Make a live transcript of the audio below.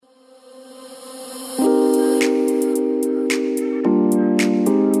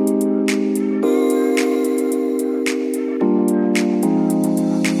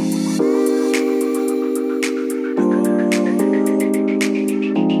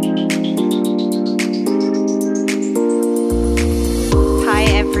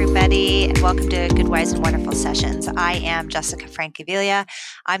welcome to Good, Wise, and Wonderful Sessions. I am Jessica Francavilla.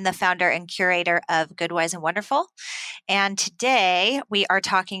 I'm the founder and curator of Good, Wise, and Wonderful. And today we are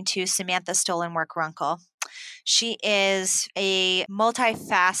talking to Samantha Stolenwerk-Runkle. She is a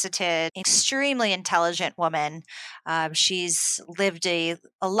multifaceted, extremely intelligent woman. She's lived a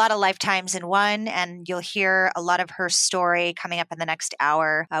lot of lifetimes in one, and you'll hear a lot of her story coming up in the next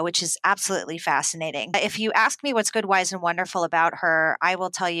hour, which is absolutely fascinating. If you ask me what's good, wise, and wonderful about her, I will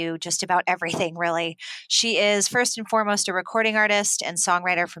tell you just about everything, really. She is first and foremost a recording artist and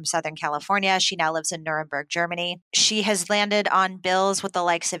songwriter from Southern California. She now lives in Nuremberg, Germany. She has landed on bills with the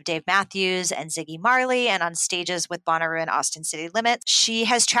likes of Dave Matthews and Ziggy Marley and on stages with Bonnaroo and Austin City Limits. She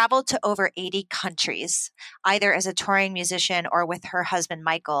has traveled to over 80 countries, either as a touring musician or with her husband,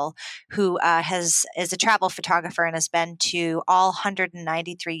 Michael, who is a travel photographer and has been to all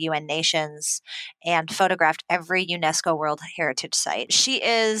 193 UN nations and photographed every UNESCO World Heritage Site. She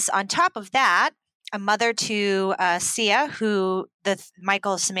is, on top of that, a mother to Sia, who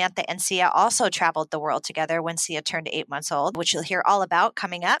Michael, Samantha, and Sia also traveled the world together when Sia turned 8 months old, which you'll hear all about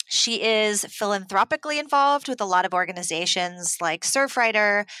coming up. She is philanthropically involved with a lot of organizations like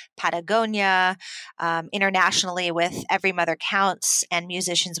Surfrider, Patagonia, internationally with Every Mother Counts and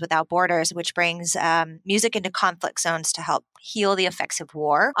Musicians Without Borders, which brings music into conflict zones to help heal the effects of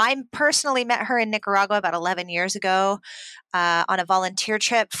war. I personally met her in Nicaragua about 11 years ago on a volunteer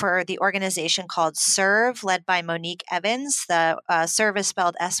trip for the organization called SERV, led by Monique Evans. The SERV is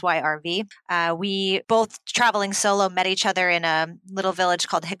spelled SYRV. We both traveling solo met each other in a little village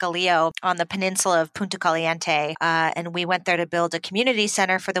called Jicalillo on the peninsula of Punta Caliente. And we went there to build a community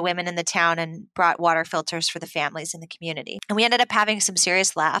center for the women in the town and brought water filters for the families in the community. And we ended up having some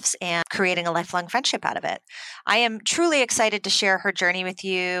serious laughs and creating a lifelong friendship out of it. I am truly excited to share her journey with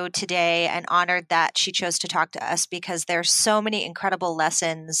you today and honored that she chose to talk to us because there's so many incredible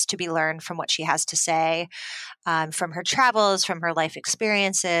lessons to be learned from what she has to say, from her travels, from her life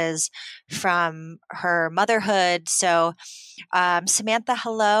experiences, from her motherhood. So Samantha,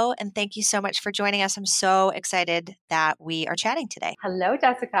 hello, and thank you so much for joining us. I'm so excited that we are chatting today. Hello,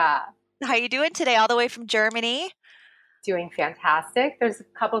 Jessica. How are you doing today, all the way from Germany? Doing fantastic. There's a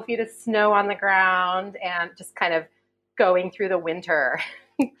couple feet of snow on the ground and just kind of going through the winter.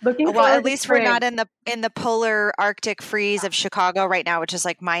 At least we're not in the polar Arctic freeze of Chicago right now, which is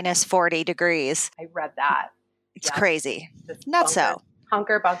like minus 40 degrees. I read that. It's crazy. Not so.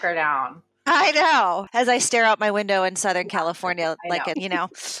 Hunker bunker down. I know. As I stare out my window in Southern California,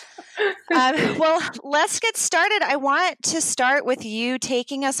 well, let's get started. I want to start with you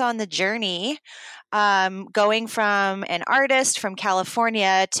taking us on the journey, going from an artist from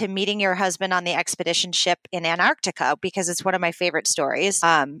California to meeting your husband on the expedition ship in Antarctica, because it's one of my favorite stories.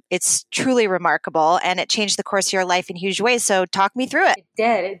 It's truly remarkable, and it changed the course of your life in huge ways. So talk me through it.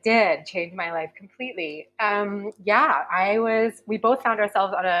 It did change my life completely. We both found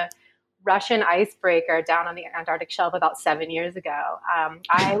ourselves on a Russian icebreaker down on the Antarctic shelf about 7 years ago.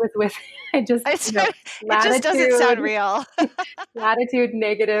 I was with, it just doesn't sound real. Latitude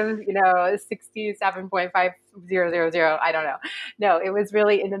negative, 67.5000. I don't know. No, it was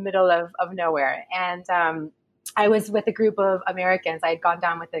really in the middle of nowhere. And I was with a group of Americans. I had gone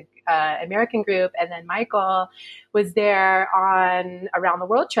down with an American group, and then Michael was there on a round the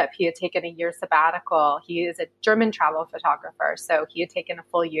world trip. He had taken a year sabbatical. He is a German travel photographer, so he had taken a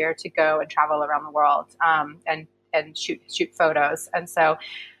full year to go and travel around the world and shoot photos. And so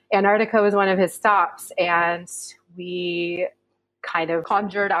Antarctica was one of his stops, and we kind of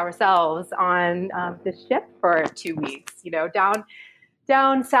conjured ourselves on this ship for 2 weeks,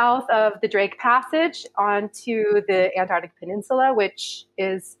 down south of the Drake Passage onto the Antarctic Peninsula, which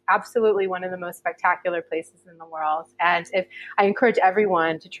is absolutely one of the most spectacular places in the world. And I encourage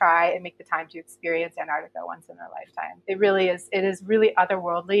everyone to try and make the time to experience Antarctica once in their lifetime. It is really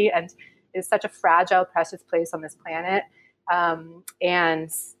otherworldly, and is such a fragile, precious place on this planet. And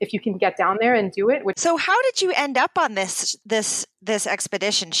if you can get down there and do it. So how did you end up on this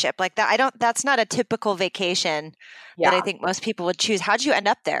expedition ship like that? That's not a typical vacation that I think most people would choose. How'd you end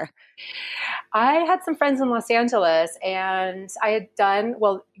up there? I had some friends in Los Angeles, and I had done,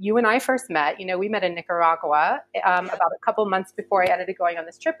 you and I first met, we met in Nicaragua about a couple months before I ended up going on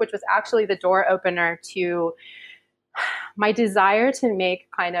this trip, which was actually the door opener to my desire to make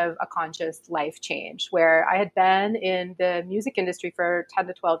kind of a conscious life change, where I had been in the music industry for 10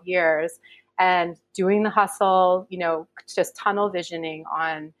 to 12 years and doing the hustle, just tunnel visioning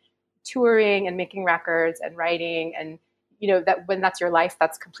on touring and making records and writing. And, that when that's your life,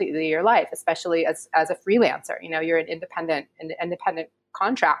 that's completely your life, especially as a freelancer. You're an independent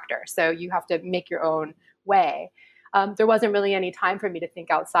contractor. So you have to make your own way. There wasn't really any time for me to think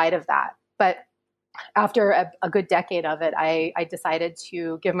outside of that. But after a good decade of it, I decided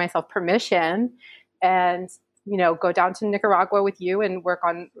to give myself permission and, go down to Nicaragua with you and work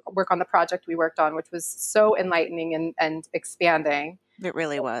on the project we worked on, which was so enlightening and expanding. It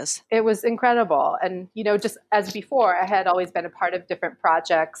really was. It was incredible. And, just as before, I had always been a part of different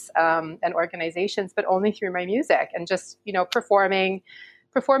projects and organizations, but only through my music and just, performing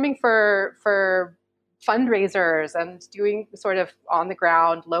for fundraisers and doing sort of on the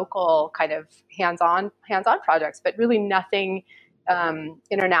ground, local kind of hands-on projects, but really nothing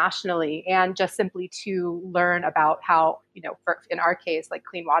internationally, and just simply to learn about how, in our case, like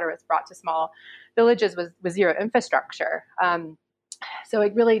clean water was brought to small villages with zero infrastructure. So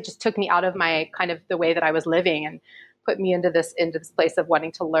it really just took me out of my kind of the way that I was living and put me into this place of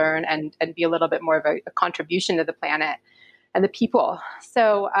wanting to learn and be a little bit more of a contribution to the planet and the people.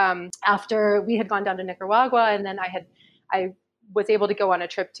 So after we had gone down to Nicaragua, and then I was able to go on a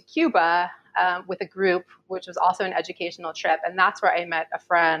trip to Cuba with a group, which was also an educational trip. And that's where I met a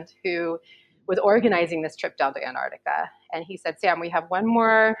friend who was organizing this trip down to Antarctica. And he said, Sam, we have one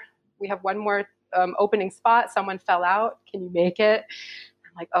more opening spot. Someone fell out. Can you make it?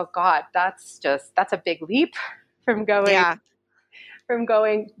 I'm like, oh God, that's a big leap from going,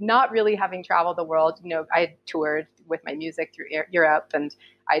 not really having traveled the world. I had toured with my music through Europe, and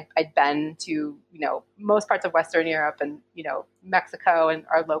I'd been to, most parts of Western Europe and, Mexico and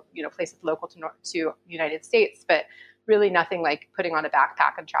our places local to United States, but really nothing like putting on a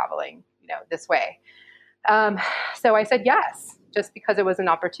backpack and traveling, this way. So I said yes, just because it was an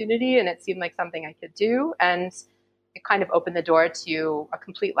opportunity and it seemed like something I could do. And it kind of opened the door to a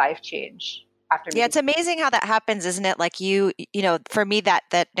complete life change. Yeah, it's amazing how that happens, isn't it? Like for me,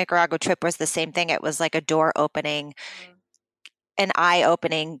 that Nicaragua trip was the same thing. It was like a door opening, an eye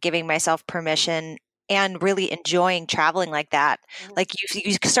opening, giving myself permission and really enjoying traveling like that. Like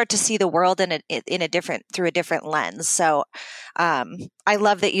you start to see the world through a different lens. So I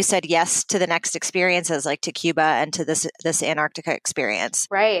love that you said yes to the next experiences, like to Cuba and to this Antarctica experience.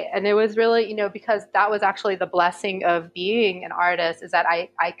 Right. And it was really, because that was actually the blessing of being an artist, is that I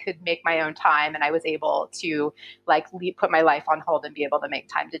could make my own time, and I was able to put my life on hold and be able to make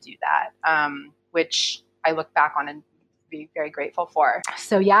time to do that, which I look back on and be very grateful for.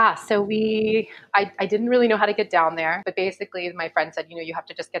 So yeah, I didn't really know how to get down there, but basically my friend said, you have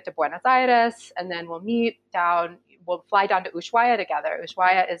to just get to Buenos Aires, and then we'll fly down to Ushuaia together.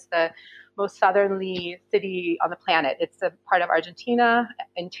 Ushuaia is the most southerly city on the planet. It's a part of Argentina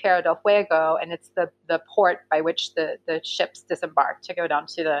in Tierra del Fuego, and it's the port by which the ships disembark to go down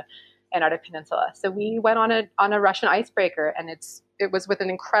to the Antarctic Peninsula. So we went on a Russian icebreaker, and it was with an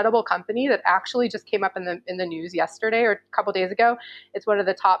incredible company that actually just came up in the news yesterday or a couple days ago. It's one of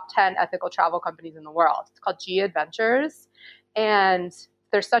the top 10 ethical travel companies in the world. It's called G Adventures, and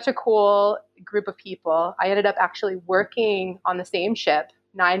they're such a cool group of people. I ended up actually working on the same ship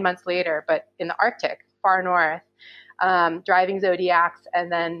 9 months later, but in the Arctic, far north, driving Zodiacs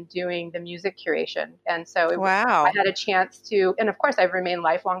and then doing the music curation. And so I had a chance to, and of course I've remained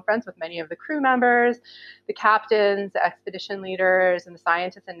lifelong friends with many of the crew members, the captains, the expedition leaders, and the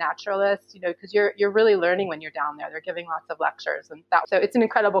scientists and naturalists, because you're really learning when you're down there. They're giving lots of lectures, and so it's an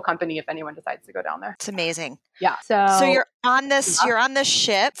incredible company if anyone decides to go down there. It's amazing. Yeah. So you're on this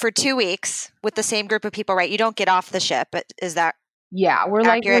ship for 2 weeks with the same group of people, right? You don't get off the ship, but is that Yeah,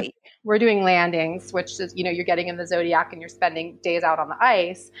 accurate? We're doing landings, which is, you're getting in the Zodiac and you're spending days out on the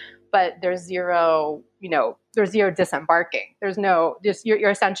ice, but there's zero disembarking. There's you're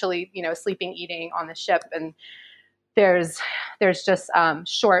essentially, sleeping, eating on the ship, and there's just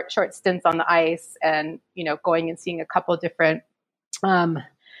short stints on the ice, and, going and seeing a couple different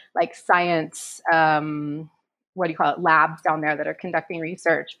science, labs down there that are conducting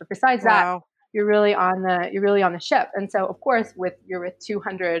research. But besides that, you're really on the ship. And so, of course, you're with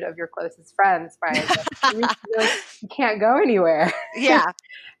 200 of your closest friends by you can't go anywhere. Yeah.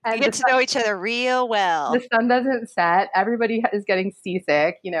 And you get to know each other real well. The sun doesn't set. Everybody is getting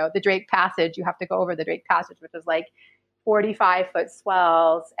seasick. The Drake Passage, you have to go over the Drake Passage, which is 45-foot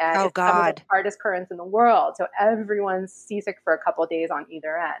swells. And it's some of the hardest currents in the world. So everyone's seasick for a couple of days on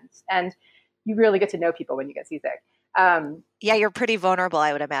either end. And you really get to know people when you get seasick. Yeah, you're pretty vulnerable,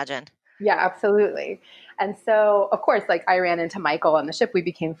 I would imagine. Yeah, absolutely. And so, of course, I ran into Michael on the ship. We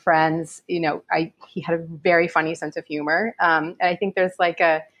became friends. He had a very funny sense of humor. And I think there's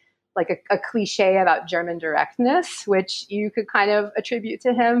a cliche about German directness, which you could kind of attribute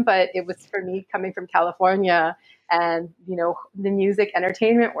to him. But it was, for me, coming from California and, the music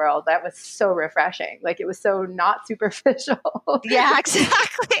entertainment world, that was so refreshing. It was so not superficial. Yeah,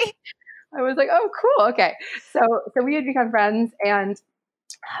 exactly. I was like, oh, cool. Okay. So we had become friends, and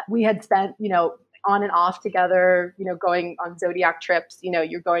we had spent, on and off together, going on zodiac trips.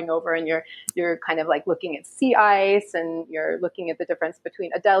 You're going over and you're kind of like looking at sea ice, and you're looking at the difference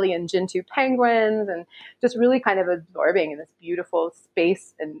between Adelie and Gentoo penguins, and just really kind of absorbing in this beautiful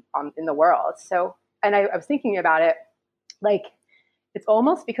space in the world. So, and I was thinking about it, like, it's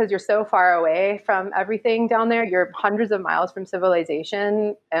almost because you're so far away from everything down there. You're hundreds of miles from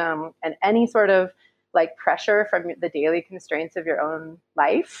civilization, and any sort of like pressure from the daily constraints of your own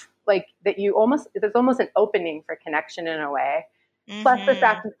life, like that there's almost an opening for connection in a way. Mm-hmm. Plus the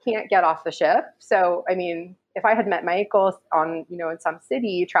fact you can't get off the ship. So, I mean, if I had met Michael on, in some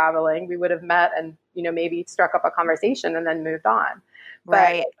city traveling, we would have met and, maybe struck up a conversation and then moved on.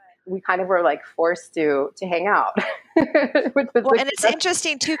 Right. But we kind of were like forced to hang out. And it's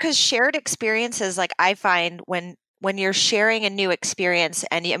interesting too, because shared experiences, like I find when you're sharing a new experience,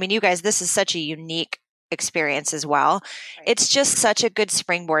 and I mean, you guys, this is such a unique experience as well. Right. It's just such a good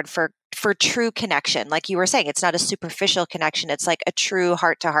springboard for true connection. Like you were saying, it's not a superficial connection. It's like a true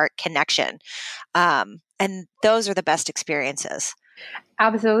heart-to-heart connection. And those are the best experiences.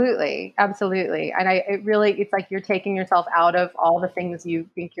 Absolutely. Absolutely. And it's like you're taking yourself out of all the things you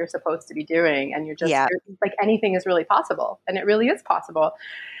think you're supposed to be doing. And you're like, anything is really possible. And it really is possible.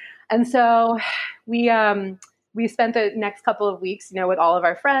 And so we spent the next couple of weeks, with all of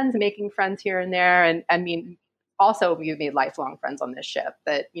our friends, making friends here and there. And I mean, also we've made lifelong friends on this ship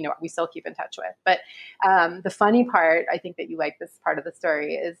that, we still keep in touch with. But the funny part, I think that you like this part of the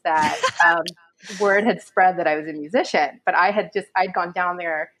story, is that word had spread that I was a musician, but I'd gone down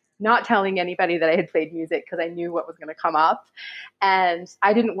there not telling anybody that I had played music because I knew what was going to come up. And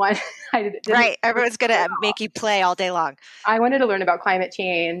I didn't want, right. Everyone's going to make you play all day long. I wanted to learn about climate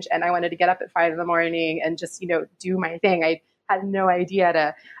change, and I wanted to get up at 5 a.m. and just, do my thing. I had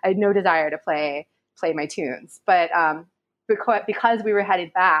no desire to play my tunes, but, because we were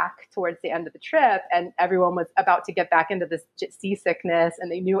headed back towards the end of the trip and everyone was about to get back into this seasickness,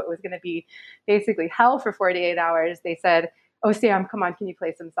 and they knew it was going to be basically hell for 48 hours, they said, "Oh, Sam, come on, can you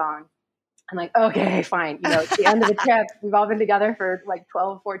play some songs?" I'm like, okay, fine. It's the end of the trip. We've all been together for like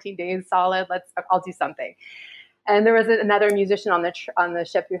 12, 14 days solid. I'll do something. And there was another musician on the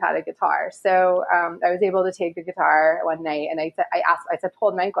ship who had a guitar. So I was able to take the guitar one night, and I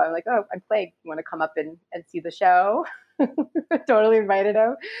told Michael, I'm like, "Oh, I'm playing. You want to come up and see the show?" Totally invited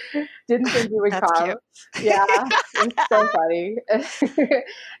him. Didn't think he would come. Cute. Yeah, it's so funny.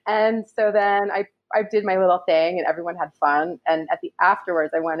 And so then I did my little thing, and everyone had fun. And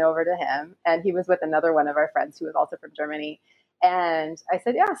afterwards, I went over to him, and he was with another one of our friends who was also from Germany. And I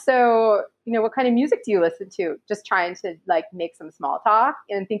said, "Yeah, so, what kind of music do you listen to?" Just trying to like make some small talk,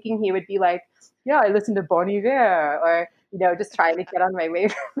 and thinking he would be like, "Yeah, I listen to Bon Iver," or, just trying to get on my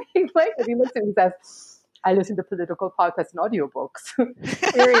wavelength. If he looks at me and says, "I listen to political podcasts and audiobooks."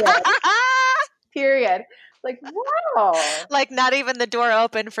 Period. Like, wow. Like not even the door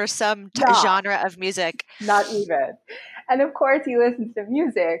open for some genre of music. Not even. And of course he listens to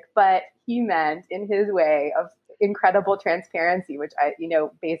music, but he meant in his way of incredible transparency, which I,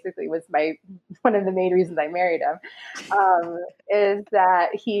 basically was one of the main reasons I married him, is that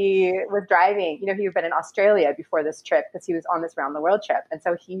he was driving, he had been in Australia before this trip because he was on this round the world trip. And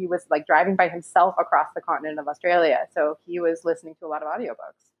so he was like driving by himself across the continent of Australia. So he was listening to a lot of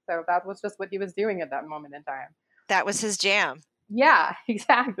audiobooks. So that was just what he was doing at that moment in time. That was his jam. Yeah,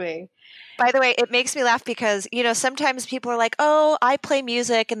 exactly. By the way, it makes me laugh because, sometimes people are like, "Oh, I play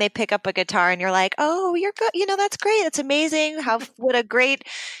music," and they pick up a guitar and you're like, "Oh, you're good. That's great. It's amazing. What a great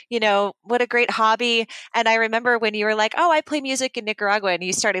hobby." And I remember when you were like, "Oh, I play music in Nicaragua," and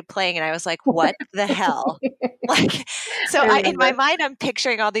you started playing, and I was like, "What the hell?" Like, so in my mind, I'm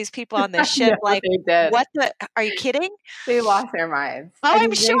picturing all these people on this ship, like, what are you kidding? They lost their minds. Oh,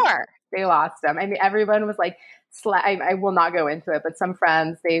 I'm sure. They lost them. I mean, everyone was like, I will not go into it, but some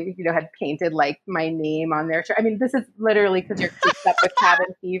friends, they, had painted like my name on their shirt. I mean, this is literally because you're cooped up with cabin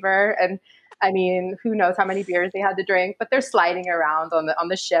fever. And I mean, who knows how many beers they had to drink, but they're sliding around on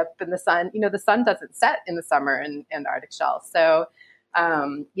the ship in the sun. The sun doesn't set in the summer in Arctic shells. So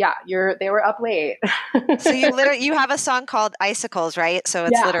they were up late. So you have a song called Icicles, right? So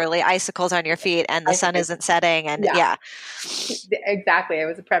it's literally icicles on your feet and the sun isn't setting. And exactly. It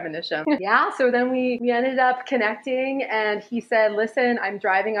was a premonition. So then we ended up connecting, and he said, "Listen, I'm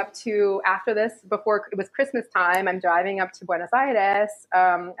driving up to, after this, before it was Christmas time, I'm driving up to Buenos Aires.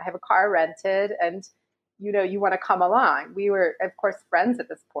 I have a car rented, and you want to come along." We were, of course, friends at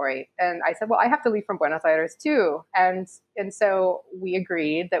this point. And I said, "Well, I have to leave from Buenos Aires too." And so we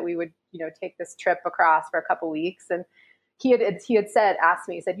agreed that we would, take this trip across for a couple weeks. And asked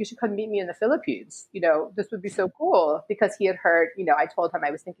me, he said, you should come meet me in the Philippines. This would be so cool, because he had heard, I told him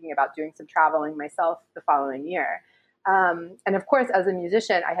I was thinking about doing some traveling myself the following year. And of course, as a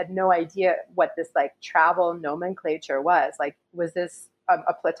musician, I had no idea what this like travel nomenclature was. Like, was this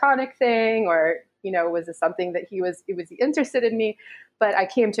a platonic thing, or, was this something that was interested in me? But I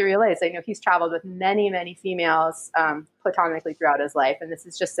came to realize, he's traveled with many, many females platonically throughout his life. And this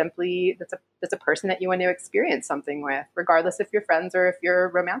is just simply, that's a person that you want to experience something with, regardless if you're friends or if you're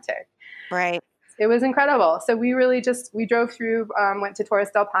romantic. Right. It was incredible. So we really we drove through, went to Torres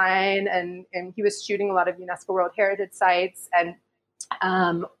del Paine, and he was shooting a lot of UNESCO World Heritage sites. And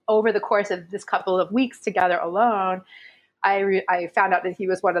over the course of this couple of weeks together alone, I found out that he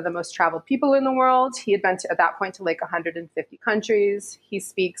was one of the most traveled people in the world. He had been at that point to like 150 countries. He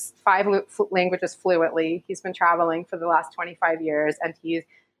speaks 5 languages fluently. He's been traveling for the last 25 years, and he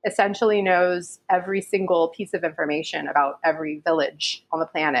essentially knows every single piece of information about every village on the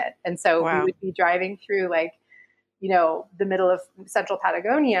planet. And so we would be driving through the middle of central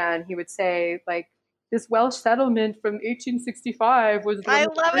Patagonia, and he would say like, this Welsh settlement from 1865 was the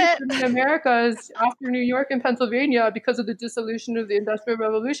first in the Americas after New York and Pennsylvania because of the dissolution of the Industrial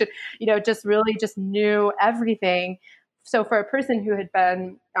Revolution. Just really just knew everything. So for a person who had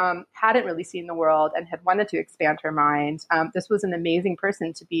been hadn't really seen the world and had wanted to expand her mind, this was an amazing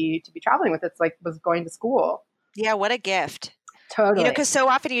person to be traveling with. It's like was going to school. Yeah, what a gift. Totally. Because so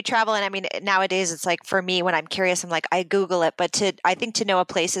often you travel, and I mean, nowadays it's like, for me, when I'm curious, I'm like, I Google it, but I think to know a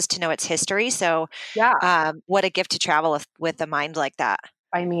place is to know its history. So yeah, what a gift to travel with a mind like that.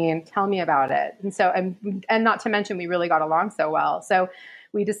 I mean, tell me about it. And so, and not to mention, we really got along so well. So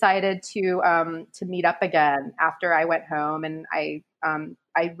we decided to meet up again after I went home, and I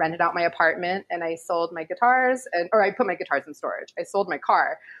rented out my apartment, and I sold my guitars, or I put my guitars in storage. I sold my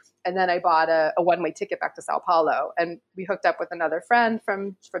car. And then I bought a one-way ticket back to Sao Paulo, and we hooked up with another friend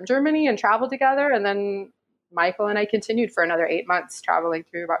from Germany and traveled together. And then Michael and I continued for another 8 months, traveling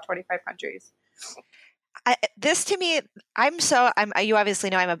through about 25 countries. This to me, you obviously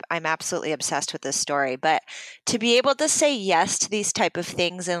know I'm absolutely obsessed with this story, but to be able to say yes to these type of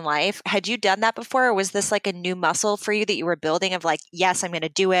things in life, had you done that before? Or was this like a new muscle for you that you were building of like, yes, I'm going to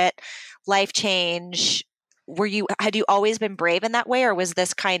do it, life change? Had you always been brave in that way, or was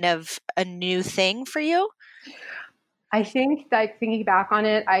this kind of a new thing for you? I think that thinking back on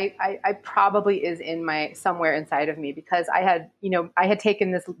it, I probably is somewhere inside of me, because I had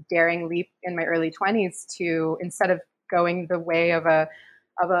taken this daring leap in my early 20s to, instead of going the way of a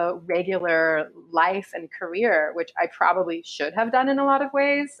regular life and career, which I probably should have done in a lot of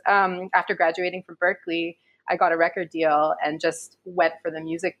ways. After graduating from Berklee, I got a record deal and just went for the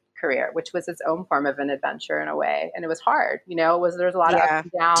music career, which was its own form of an adventure in a way. And it was hard, there was a lot of ups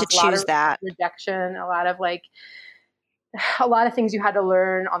and downs, to choose that rejection, a lot of things you had to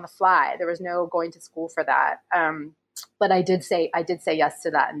learn on the fly. There was no going to school for that. But I did say yes to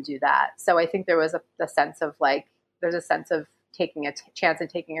that and do that. So I think there was a sense of there's a sense of taking a chance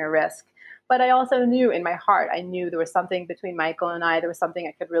and taking a risk. But I also knew in my heart, I knew there was something between Michael and I. There was something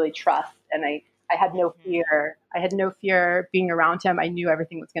I could really trust. And I had no fear. I had no fear being around him. I knew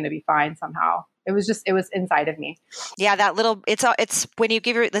everything was going to be fine somehow. It was inside of me. Yeah, it's when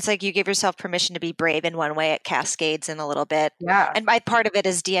it's like you give yourself permission to be brave in one way, it cascades in a little bit. Yeah. And part of it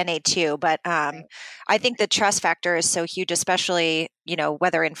is DNA too. But Right. I think the trust factor is so huge, especially,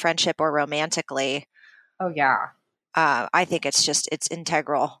 whether in friendship or romantically. Oh, yeah. I think it's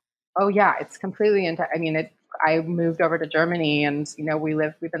integral. Oh, yeah. It's completely I moved over to Germany, and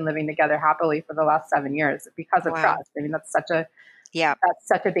we've been living together happily for the last 7 years because of trust. I mean, that's such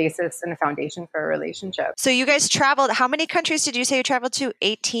a basis and a foundation for a relationship. So you guys traveled. How many countries did you say you traveled to?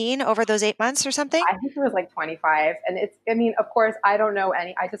 18 over those 8 months or something? I think it was like 25. And of course, I don't know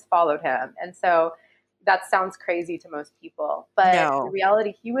any. I just followed him, and so that sounds crazy to most people, but No. in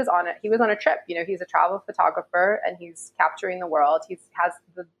reality, he was on a trip. He's a travel photographer, and he's capturing the world. He has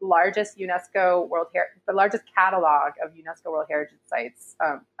the largest the largest catalog of UNESCO World Heritage sites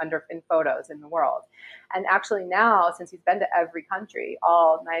in photos in the world. And actually now, since he's been to every country,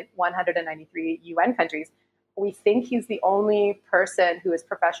 all 193 UN countries, we think he's the only person who has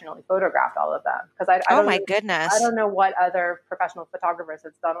professionally photographed all of them. Because goodness, I don't know what other professional photographers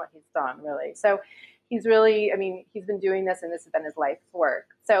has done what he's done, really. So he's really, he's been doing this, and this has been his life's work.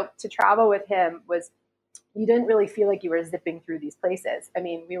 So to travel with him you didn't really feel like you were zipping through these places.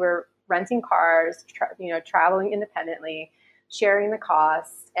 We were renting cars, traveling independently, sharing the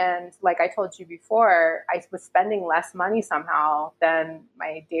costs. And like I told you before, I was spending less money somehow than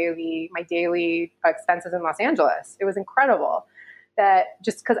my daily expenses in Los Angeles. It was incredible that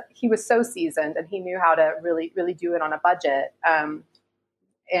just because he was so seasoned and he knew how to really, really do it on a budget.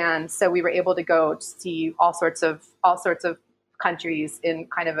 And so we were able to go to see all sorts of countries in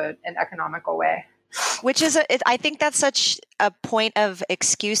kind of an economical way. Which is, I think that's such a point of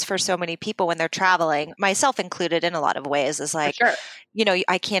excuse for so many people when they're traveling, myself included in a lot of ways, is like, sure.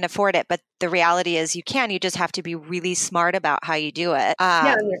 I can't afford it. But the reality is you just have to be really smart about how you do it.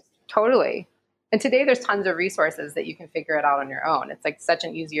 Yeah, totally. And today there's tons of resources that you can figure it out on your own. It's like such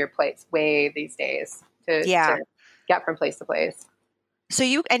an easier way these days to get from place to place. So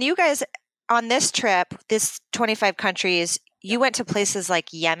you guys on this trip, this 25 countries, you went to places like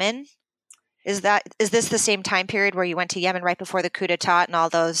Yemen. Is this the same time period where you went to Yemen right before the coup d'etat and all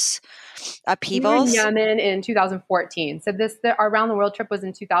those upheavals? We were in Yemen in 2014. So our Around the World trip was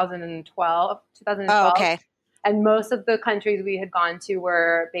in 2012. Oh, okay. And most of the countries we had gone to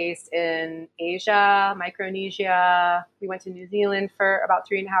were based in Asia, Micronesia. We went to New Zealand for about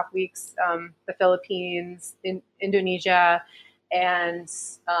 3.5 weeks, the Philippines, Indonesia. And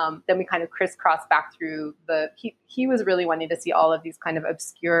then we kind of crisscrossed back through he was really wanting to see all of these kind of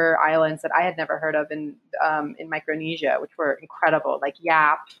obscure islands that I had never heard of in Micronesia, which were incredible, like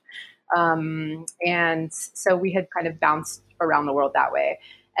Yap. And so we had kind of bounced around the world that way.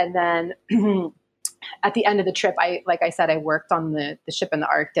 And then at the end of the trip, like I said, I worked on the ship in the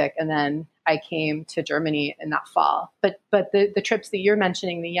Arctic, and then I came to Germany in that fall. But the trips that you're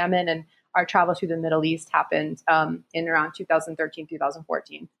mentioning, the Yemen and our travel through the Middle East, happened in around 2013,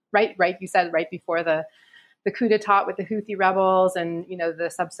 2014. Right. You said right before the coup d'etat with the Houthi rebels and, the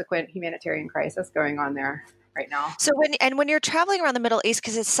subsequent humanitarian crisis going on there right now. So when you're traveling around the Middle East,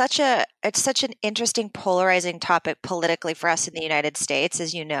 because it's such an interesting, polarizing topic politically for us in the United States,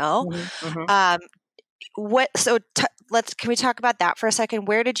 as you know. Mm-hmm. Can we talk about that for a second?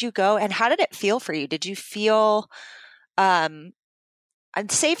 Where did you go and how did it feel for you? Did you feel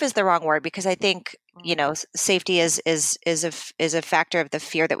unsafe is the wrong word, because I think, safety is a factor of the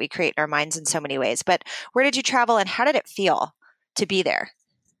fear that we create in our minds in so many ways. But where did you travel and how did it feel to be there?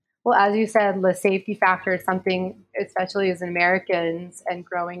 Well, as you said, the safety factor is something, especially as Americans and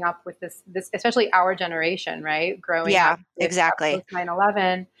growing up with this, especially our generation, right? Growing up with exactly. Post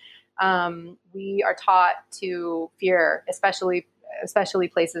 9/11, we are taught to fear, especially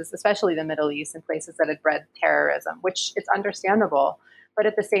places, especially the Middle East and places that had bred terrorism, which it's understandable. But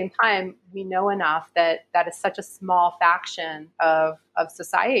at the same time, we know enough that is such a small faction of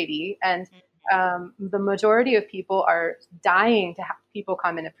society. And the majority of people are dying to have people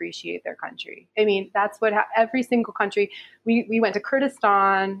come and appreciate their country. I mean, that's what every single country. We went to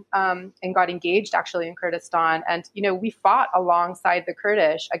Kurdistan and got engaged actually in Kurdistan. And, we fought alongside the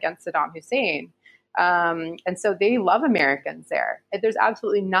Kurdish against Saddam Hussein. And so they love Americans there. There's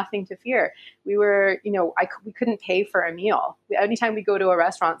absolutely nothing to fear. We were, we couldn't pay for a meal. Anytime we go to a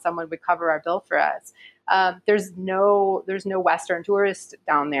restaurant, someone would cover our bill for us. There's no Western tourists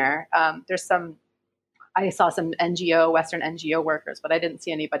down there. I saw some Western NGO workers, but I didn't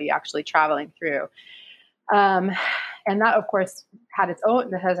see anybody actually traveling through. And that, of course, has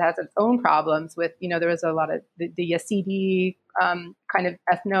its own problems with, there was a lot of the Yazidi kind of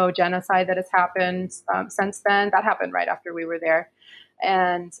ethno-genocide that has happened since then. That happened right after we were there.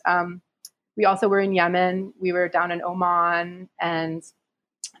 And we also were in Yemen. We were down in Oman, and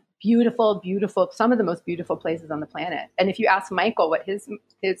beautiful, some of the most beautiful places on the planet. And if you ask Michael what his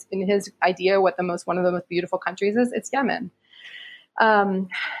idea, what one of the most beautiful countries is, it's Yemen.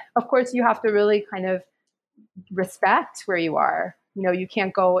 Of course, you have to really kind of respect where you are. You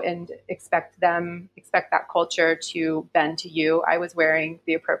can't go and expect that culture to bend to you. I was wearing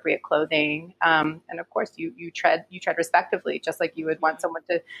the appropriate clothing. And of course you tread respectively, just like you would want someone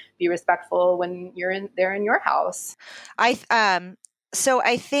to be respectful when you're in your house. So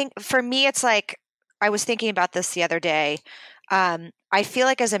I think for me, it's like, I was thinking about this the other day. I feel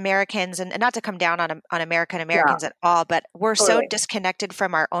like as Americans, and not to come down on Americans at all, but we're so disconnected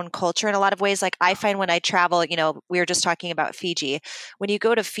from our own culture in a lot of ways. Like I find when I travel, we were just talking about Fiji. When you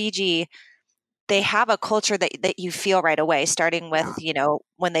go to Fiji, they have a culture that you feel right away, starting with,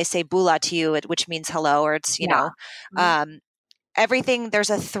 when they say bula to you, which means hello, or it's, everything, there's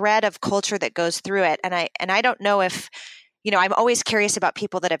a thread of culture that goes through it. And I don't know if, I'm always curious about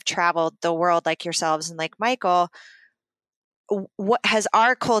people that have traveled the world like yourselves and like Michael. What has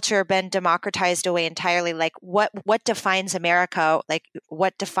our culture been democratized away entirely? Like what defines America? Like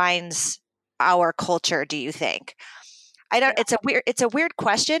what defines our culture, do you think? It's a weird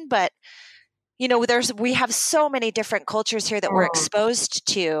question, but we have so many different cultures here that we're exposed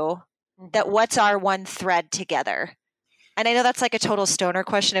to, that what's our one thread together? And I know that's like a total stoner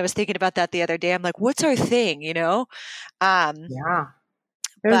question. I was thinking about that the other day. I'm like, what's our thing, Um, Yeah.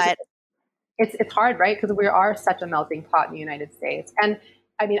 There's but it's hard, right? Because we are such a melting pot in the United States. And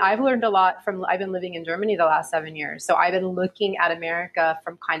I mean, I've learned a lot from, I've been living in Germany the last 7 years. So I've been looking at America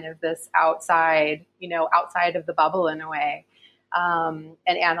from kind of this outside, outside of the bubble in a way, and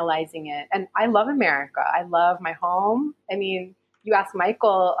analyzing it. And I love America. I love my home. I mean, you asked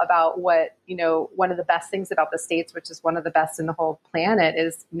Michael about what, one of the best things about the States, which is one of the best in the whole planet,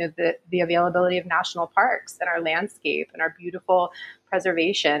 is, the availability of national parks and our landscape and our beautiful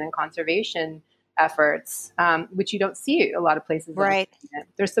preservation and conservation efforts, which you don't see a lot of places. right.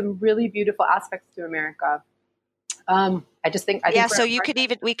 There's some really beautiful aspects to America. I just think, Yeah, so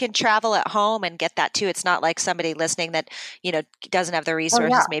we can travel at home and get that too. It's not like somebody listening that, doesn't have the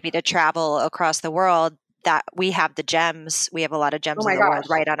resources maybe to travel across the world, that we have the gems. We have a lot of gems in the world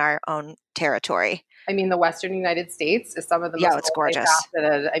right on our own territory. I mean, the Western United States is some of the most it's gorgeous.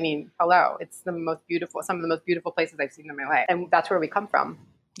 I mean, hello, it's some of the most beautiful places I've seen in my life. And that's where we come from.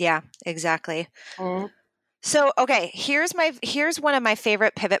 Yeah, exactly. Mm-hmm. So, okay, here's one of my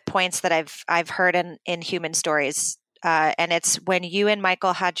favorite pivot points that I've heard in human stories. And it's when you and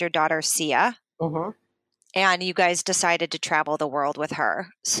Michael had your daughter, Sia, and you guys decided to travel the world with her.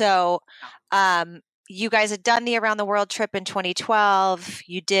 So, you guys had done the Around the World trip in 2012.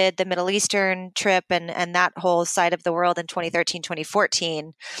 You did the Middle Eastern trip and that whole side of the world in 2013,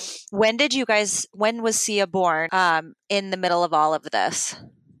 2014. When was Sia born in the middle of all of this?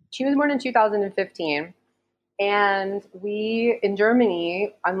 She was born in 2015. And we, in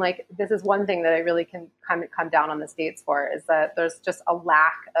Germany, this is one thing that I really can come down on the States for, is that there's just a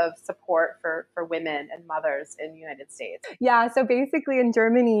lack of support for women and mothers in the United States. Yeah, so basically in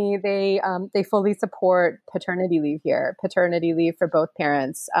Germany, they fully support paternity leave here, paternity leave for both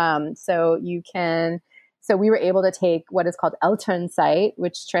parents. So we were able to take what is called Elternzeit,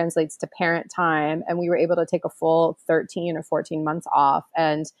 which translates to parent time, and we were able to take a full 13 or 14 months off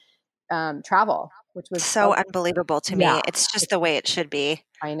and travel, which was so unbelievable to me. It's just the way it should be.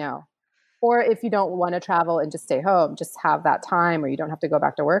 I know. Or if you don't want to travel and just stay home, just have that time where you don't have to go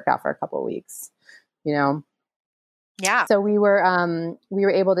back to work after a couple of weeks, Yeah. So we were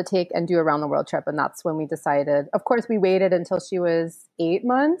able to take and do a Around the World trip. And that's when we decided, of course, we waited until she was 8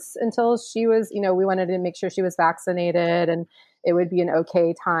 months, until she was, we wanted to make sure she was vaccinated and it would be an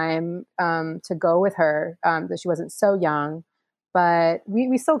okay time to go with her, that she wasn't so young. But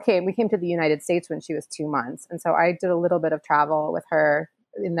we still came. We came to the United States when she was 2 months. And so I did a little bit of travel with her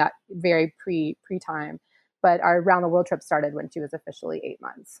in that very pre time. But our Around the World trip started when she was officially 8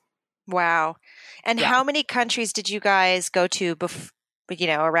 months. Wow. And how many countries did you guys go to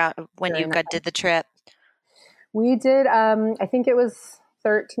around when you did the trip? We did, I think it was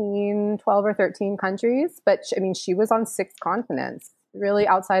 12 or 13 countries. But she was on 6 continents. Really,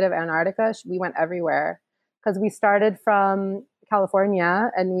 outside of Antarctica, we went everywhere. Because we started from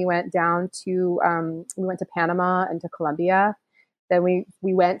California and we went down to Panama and to Colombia. Then we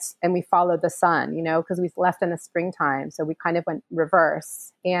went and we followed the sun, because we left in the springtime. So we kind of went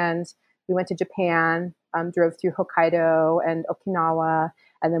reverse, and we went to Japan, drove through Hokkaido and Okinawa.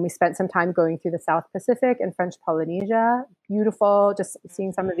 And then we spent some time going through the South Pacific and French Polynesia. Beautiful, just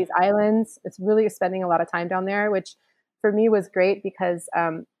seeing some of these islands. It's really spending a lot of time down there, which for me was great because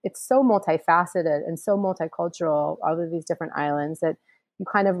it's so multifaceted and so multicultural, all of these different islands, that you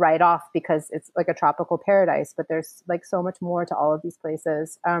kind of write off because it's like a tropical paradise, but there's like so much more to all of these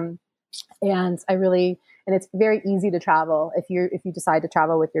places. And it's very easy to travel if you decide to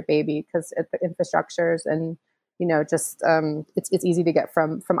travel with your baby, because the infrastructures and, it's easy to get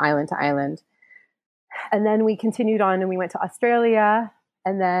from island to island. And then we continued on and we went to Australia.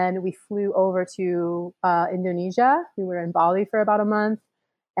 And then we flew over to Indonesia. We were in Bali for about a month.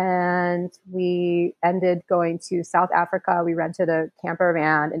 And we ended going to South Africa. We rented a camper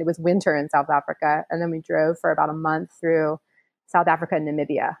van, and it was winter in South Africa. And then we drove for about a month through South Africa and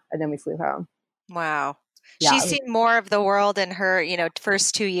Namibia. And then we flew home. Wow. Yeah, she's seen more of the world in her,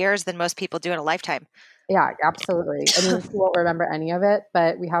 first 2 years than most people do in a lifetime. Yeah, absolutely. I mean, we won't remember any of it,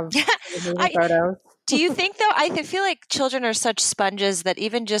 but we have photos. Do you think, though, I feel like children are such sponges that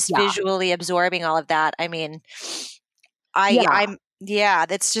even just visually absorbing all of that, I mean,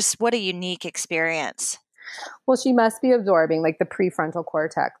 that's just what a unique experience. Well, she must be absorbing like the prefrontal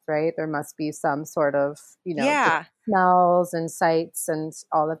cortex, right? There must be some sort of, smells and sights and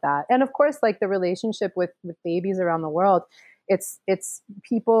all of that. And of course, like the relationship with babies around the world, it's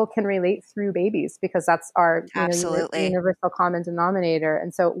people can relate through babies because that's our universal common denominator.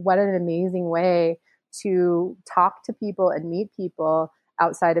 And so what an amazing way to talk to people and meet people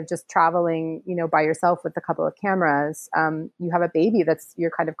outside of just traveling, by yourself with a couple of cameras, you have a baby that's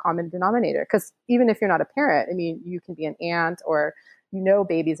your kind of common denominator. Because even if you're not a parent, I mean, you can be an aunt or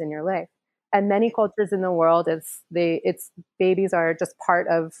babies in your life. And many cultures in the world, it's babies are just part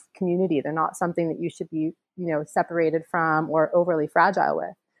of community. They're not something that you should be, separated from or overly fragile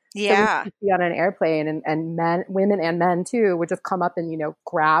with. So we Yeah. could be on an airplane, and men, women and men too, would just come up and,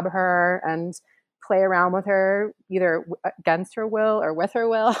 grab her and play around with her, either against her will or with her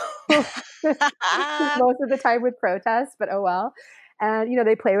will. Most of the time with protest, but oh well. And,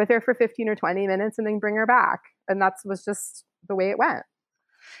 they play with her for 15 or 20 minutes and then bring her back. And that was just the way it went.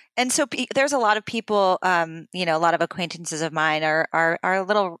 And so there's a lot of people, a lot of acquaintances of mine are a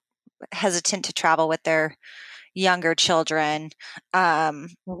little hesitant to travel with their younger children,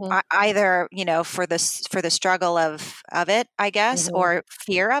 either for the struggle of it, I guess, or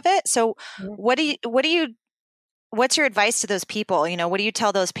fear of it. So what's your advice to those people? What do you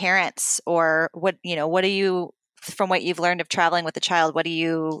tell those parents, or what do you, from what you've learned of traveling with a child,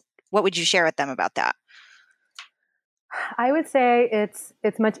 what would you share with them about that? I would say it's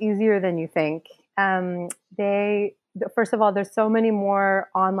much easier than you think. First of all, there's so many more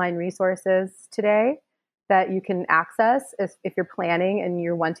online resources today that you can access if you're planning and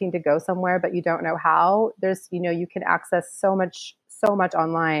you're wanting to go somewhere but you don't know how. There's you can access so much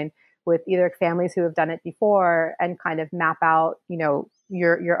online with either families who have done it before and kind of map out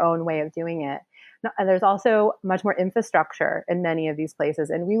your own way of doing it. And there's also much more infrastructure in many of these places.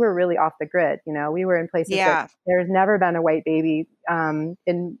 And we were really off the grid. We were in places that there's never been a white baby,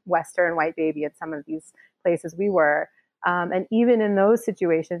 in Western white baby at some of these places we were. And even in those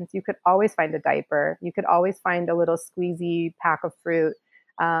situations, you could always find a diaper. You could always find a little squeezy pack of fruit.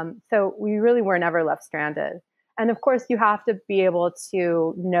 So we really were never left stranded. And of course, you have to be able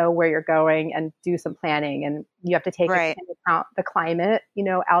to know where you're going and do some planning. And you have to take into account the climate,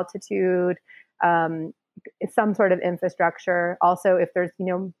 altitude, some sort of infrastructure. Also, if there's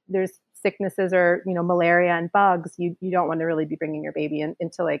sicknesses or, malaria and bugs, you don't want to really be bringing your baby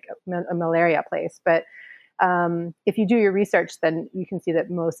into like a malaria place. But if you do your research, then you can see that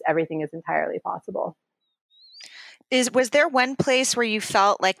most everything is entirely possible. Was there one place where you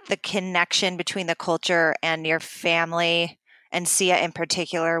felt like the connection between the culture and your family and Sia in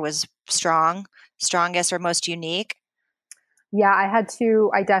particular was strongest or most unique? Yeah, I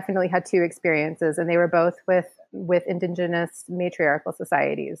definitely had two experiences, and they were both with indigenous matriarchal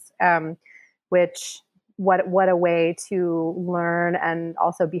societies, which what a way to learn and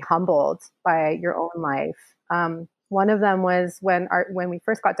also be humbled by your own life. One of them was when we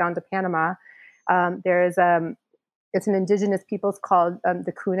first got down to Panama. It's an indigenous peoples called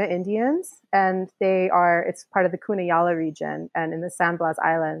the Kuna Indians, and it's part of the Cunayala region and in the San Blas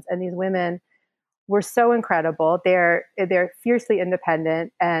Islands. And these women were so incredible. They're fiercely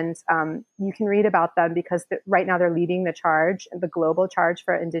independent, and you can read about them because right now they're leading the global charge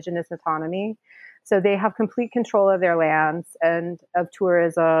for indigenous autonomy. So they have complete control of their lands and of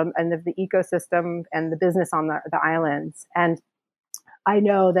tourism and of the ecosystem and the business on the islands. And I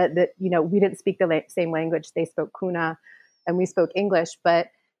know that we didn't speak the same language. They spoke Kuna, and we spoke English. But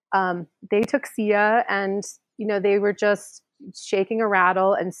they took Sia, and they were just shaking a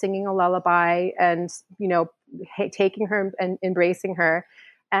rattle and singing a lullaby, and taking her and embracing her.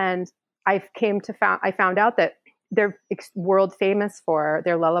 And I found out that they're world famous for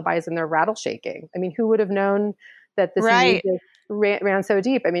their lullabies and their rattle shaking. I mean, who would have known that this music ran so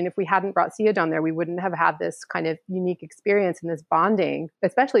deep? I mean, if we hadn't brought Sia down there, we wouldn't have had this kind of unique experience and this bonding,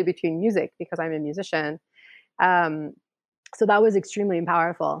 especially between music, because I'm a musician. So that was extremely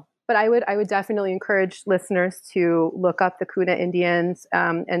powerful. But I would definitely encourage listeners to look up the Kuna Indians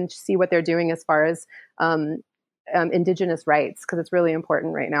and see what they're doing as far as indigenous rights, because it's really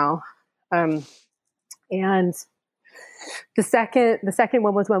important right now. And the second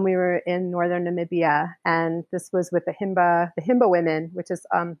one was when we were in northern Namibia, and this was with the Himba women, which is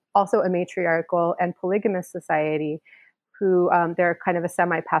also a matriarchal and polygamous society, who they're kind of a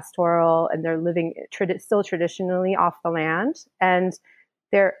semi-pastoral, and they're living still traditionally off the land, and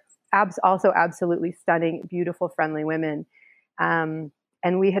they're also absolutely stunning, beautiful, friendly women. And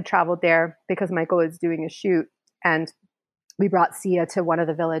we had traveled there because Michael was doing a shoot, and we brought Sia to one of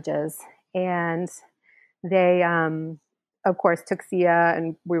the villages, and they of course took Sia,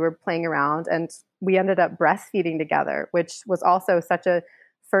 and we were playing around, and we ended up breastfeeding together, which was also such a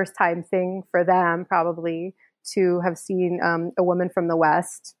first time thing for them, probably, to have seen a woman from the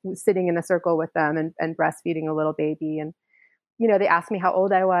West sitting in a circle with them and breastfeeding a little baby. And they asked me how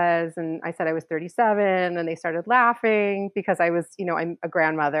old I was, and I said I was 37, and they started laughing because I was, I'm a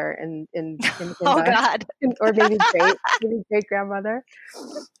grandmother in Oh the, God. or maybe great grandmother.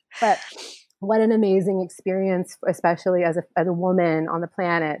 But what an amazing experience, especially as a woman on the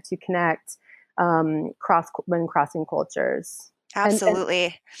planet, to connect when crossing cultures. And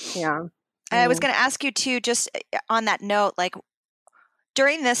Absolutely. yeah. And I was going to ask you too, just on that note, like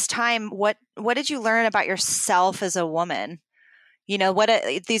during this time, what did you learn about yourself as a woman?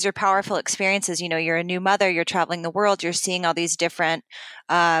 These are powerful experiences. You're a new mother, you're traveling the world, you're seeing all these different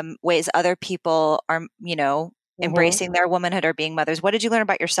ways other people are, embracing their womanhood or being mothers. What did you learn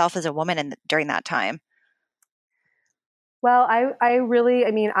about yourself as a woman during that time? Well, I really,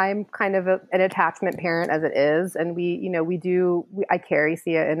 I'm kind of an attachment parent as it is. And I carry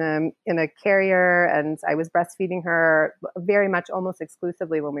Sia in a carrier, and I was breastfeeding her very much almost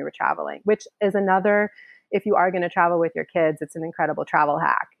exclusively when we were traveling, which is another, if you are going to travel with your kids, it's an incredible travel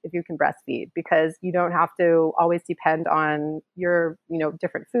hack if you can breastfeed, because you don't have to always depend on your,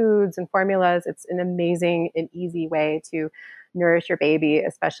 different foods and formulas. It's an amazing and easy way to nourish your baby,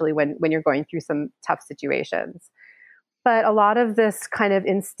 especially when you're going through some tough situations. But a lot of this kind of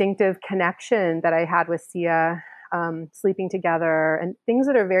instinctive connection that I had with Sia, sleeping together, and things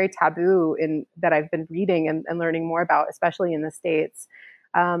that are very taboo that I've been reading and learning more about, especially in the States,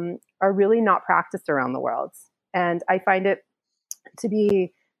 are really not practiced around the world. And I find it to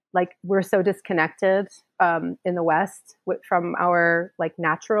be like we're so disconnected in the West from our our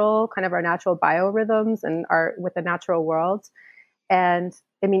natural biorhythms and with the natural world. And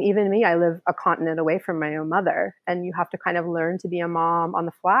even me, I live a continent away from my own mother, and you have to kind of learn to be a mom on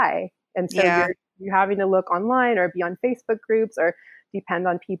the fly. And so you're having to look online or be on Facebook groups or depend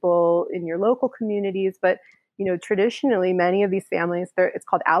on people in your local communities. But, traditionally, many of these families, it's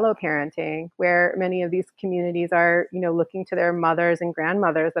called alloparenting, where many of these communities are, looking to their mothers and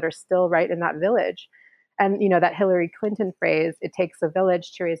grandmothers that are still right in that village. And, that Hillary Clinton phrase, "It takes a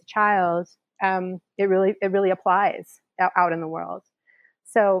village to raise a child," it really applies out in the world.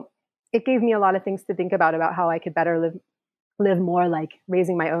 So it gave me a lot of things to think about how I could better live more like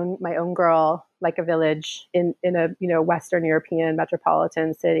raising my own girl, like a village in a Western European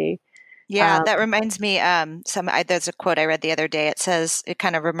metropolitan city. Yeah, that reminds me. There's a quote I read the other day. It says, it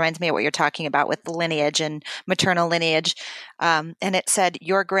kind of reminds me of what you're talking about with the lineage and maternal lineage. And it said,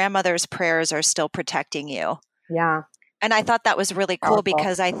 "Your grandmother's prayers are still protecting you." Yeah. And I thought that was really cool Powerful.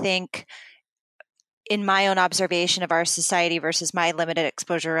 because I think, in my own observation of our society versus my limited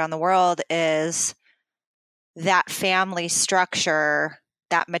exposure around the world, is that family structure,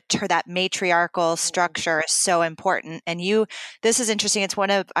 that matriarchal structure is so important. And this is interesting. It's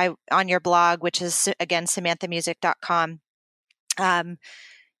on your blog, which is again, SamanthaMusic.com.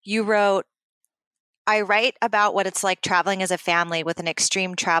 You wrote, "I write about what it's like traveling as a family with an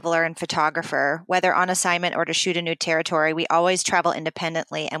extreme traveler and photographer. Whether on assignment or to shoot a new territory, we always travel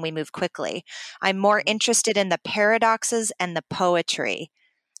independently and we move quickly. I'm more interested in the paradoxes and the poetry,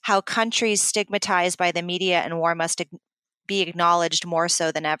 how countries stigmatized by the media and war must be acknowledged more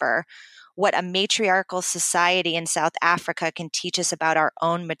so than ever. What a matriarchal society in South Africa can teach us about our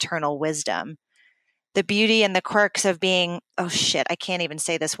own maternal wisdom. The beauty and the quirks of being," oh shit, I can't even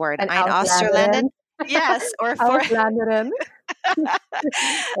say this word, An "Ein Austerlanden." Yes, or or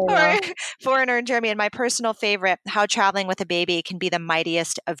foreigner in Germany. And my personal favorite, "How traveling with a baby can be the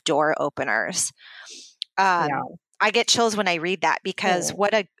mightiest of door openers." I get chills when I read that, because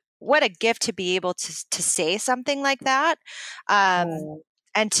what a gift to be able to say something like that.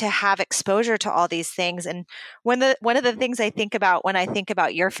 And to have exposure to all these things. And one of the things I think about when I think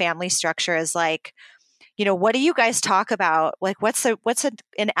about your family structure is like, what do you guys talk about? Like, what's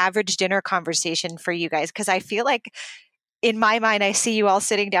an average dinner conversation for you guys? Because I feel like in my mind, I see you all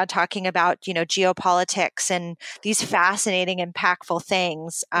sitting down talking about, geopolitics and these fascinating, impactful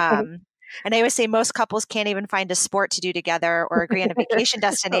things. And I always say most couples can't even find a sport to do together or agree on a vacation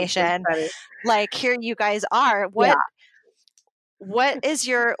destination. Like, here you guys are. What's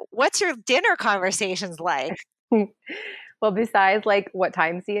your dinner conversations like? Well, besides like what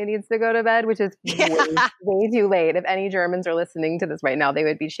time Sia needs to go to bed, which is way too late. If any Germans are listening to this right now, they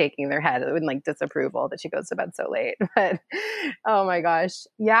would be shaking their head in like disapproval that she goes to bed so late. But oh my gosh.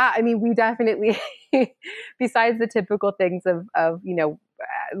 Yeah. We definitely, besides the typical things of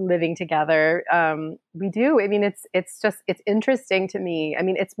living together, we do. It's interesting to me.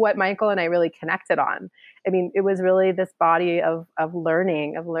 It's what Michael and I really connected on. It was really this body of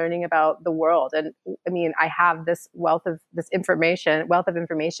learning about the world. And I have this wealth of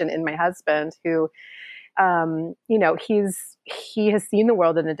information in my husband, who he has seen the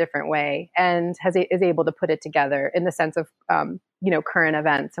world in a different way and is able to put it together in the sense of, current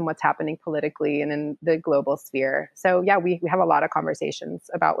events and what's happening politically and in the global sphere. So yeah, we have a lot of conversations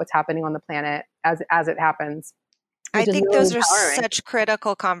about what's happening on the planet as it happens. I think really those are such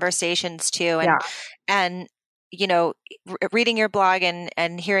critical conversations too. And reading your blog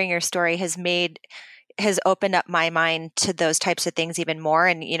and hearing your story has opened up my mind to those types of things even more.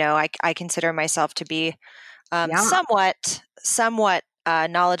 And, I consider myself to be somewhat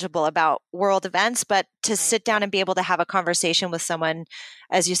knowledgeable about world events, but to sit down and be able to have a conversation with someone,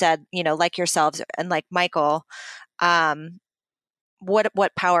 as you said, like yourselves and like Michael,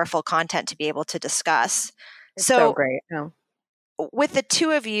 what powerful content to be able to discuss. It's so great. Yeah. With the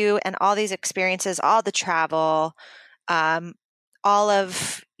two of you and all these experiences, all the travel, all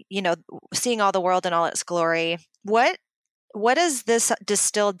of, seeing all the world in all its glory, what is this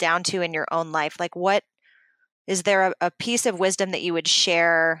distilled down to in your own life? Like, what is there a piece of wisdom that you would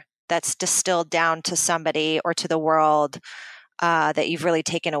share that's distilled down to somebody or to the world that you've really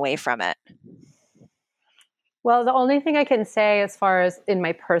taken away from it? Well, the only thing I can say as far as in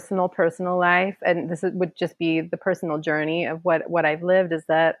my personal life, and would just be the personal journey of what I've lived, is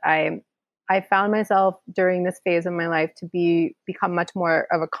that I found myself during this phase of my life to become much more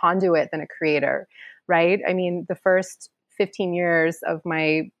of a conduit than a creator, right? I mean, the first 15 years of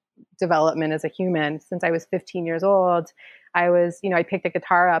my development as a human, since I was 15 years old, I picked a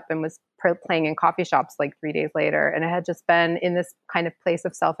guitar up and was playing in coffee shops like 3 days later. And I had just been in this kind of place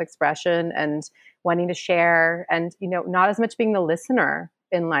of self-expression and wanting to share and, not as much being the listener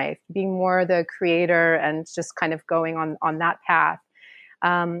in life, being more the creator and just kind of going on that path.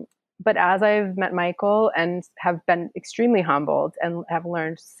 But as I've met Michael and have been extremely humbled and have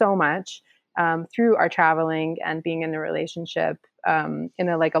learned so much through our traveling and being in a relationship, in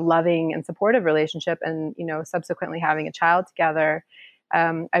a loving and supportive relationship, and subsequently having a child together,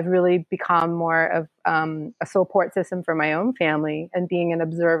 I've really become more of a support system for my own family and being an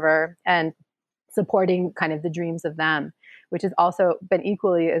observer and supporting kind of the dreams of them, which has also been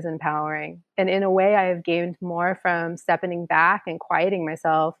equally as empowering. And in a way, I have gained more from stepping back and quieting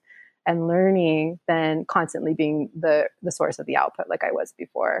myself and learning than constantly being the source of the output like I was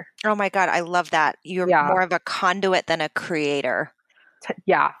before. Oh my God, I love that. You're more of a conduit than a creator.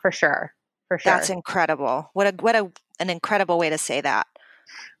 Yeah, for sure. That's incredible. What an incredible way to say that.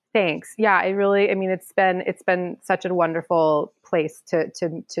 Thanks. Yeah, it's been such a wonderful place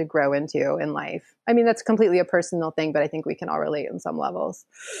to grow into in life. I mean, that's completely a personal thing, but I think we can all relate on some levels.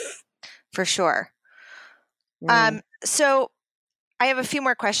 For sure. So I have a few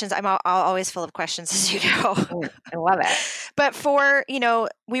more questions. I'm always full of questions, as you know. I love it. But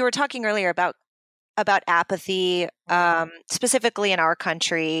we were talking earlier about apathy, specifically in our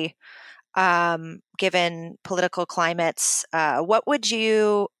country, given political climates. What would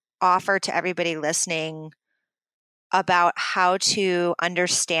you offer to everybody listening about how to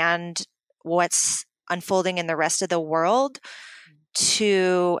understand what's unfolding in the rest of the world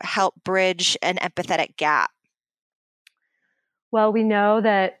to help bridge an empathetic gap? Well, we know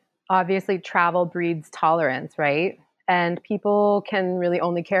that obviously travel breeds tolerance, right? And people can really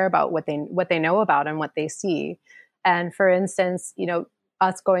only care about what they know about and what they see. And for instance,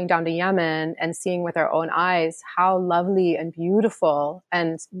 us going down to Yemen and seeing with our own eyes how lovely and beautiful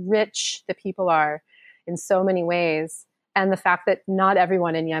and rich the people are in so many ways. And the fact that not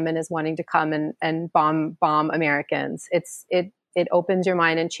everyone in Yemen is wanting to come and bomb Americans. It opens your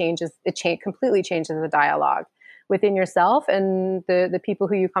mind and completely changes the dialogue within yourself and the people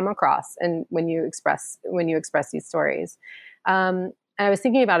who you come across, and when you express these stories. And I was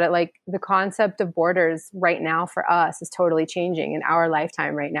thinking about it, like the concept of borders right now for us is totally changing in our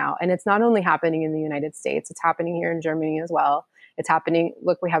lifetime right now. And it's not only happening in the United States, it's happening here in Germany as well. It's happening,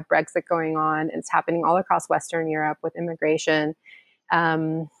 look, we have Brexit going on, and it's happening all across Western Europe with immigration.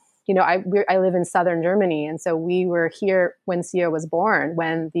 I live in southern Germany, and so we were here when Sia was born,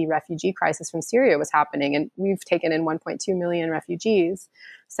 when the refugee crisis from Syria was happening, and we've taken in 1.2 million refugees.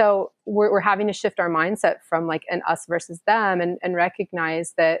 So we're having to shift our mindset from like an us versus them, and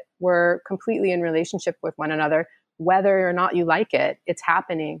recognize that we're completely in relationship with one another, whether or not you like it. It's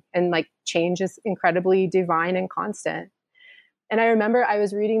happening, and like change is incredibly divine and constant. And I remember I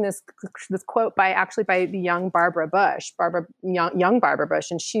was reading this quote by the young Barbara Bush, young Barbara Bush,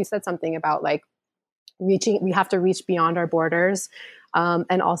 and she said something about like we have to reach beyond our borders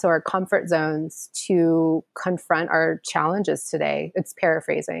and also our comfort zones to confront our challenges today. It's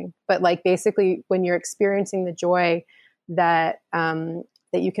paraphrasing, but like basically when you're experiencing the joy that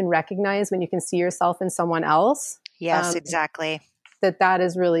you can recognize when you can see yourself in someone else. Yes, exactly. That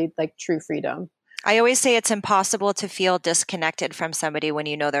is really like true freedom. I always say it's impossible to feel disconnected from somebody when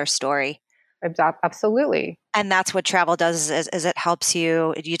you know their story. Absolutely. And that's what travel does is it helps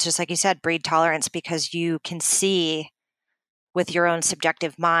you, just like you said, breed tolerance because you can see with your own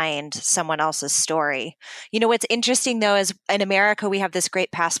subjective mind someone else's story. What's interesting though is in America we have this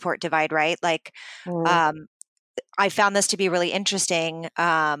great passport divide, right? Like Mm. I found this to be really interesting.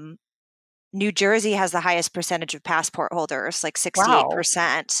 New Jersey has the highest percentage of passport holders, like Wow.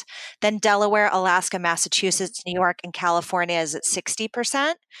 68%. Then Delaware, Alaska, Massachusetts, New York, and California is at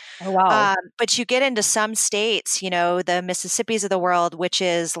 60%. Oh, wow. But you get into some states, the Mississippis of the world, which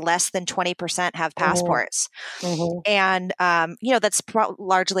is less than 20% have Hmm. passports. Hmm. And, that's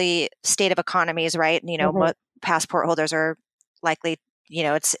largely state of economies, right? Hmm. Passport holders are likely,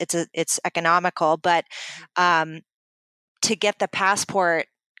 it's economical, but to get the passport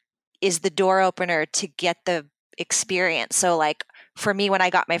is the door opener to get the experience. So like for me, when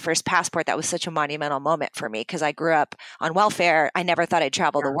I got my first passport, that was such a monumental moment for me because I grew up on welfare. I never thought I'd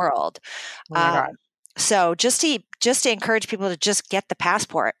travel the Yeah. world. Oh my Um, God. so just to encourage people to just get the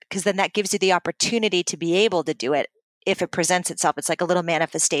passport, because then that gives you the opportunity to be able to do it if it presents itself. It's like a little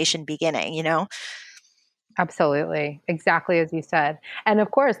manifestation beginning. Absolutely. Exactly as you said. And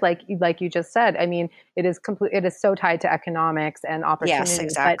of course, like you just said, I mean, it is so tied to economics and Yes, opportunity.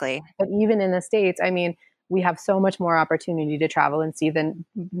 exactly. But even in the States, I mean, we have so much more opportunity to travel and see than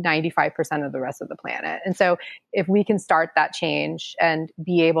 95% of the rest of the planet. And so if we can start that change and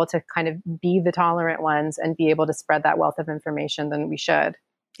be able to kind of be the tolerant ones and be able to spread that wealth of information, then we should.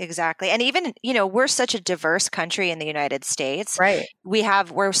 Exactly. And even, we're such a diverse country in the United States. Right.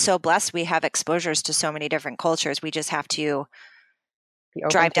 We're so blessed. We have exposures to so many different cultures. We just have to Be open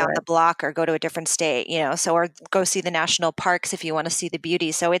drive to down the it. block or go to a different state, or go see the national parks if you want to see the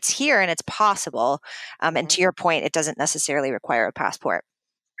beauty. So it's here and it's possible. And Mhm. to your point, it doesn't necessarily require a passport.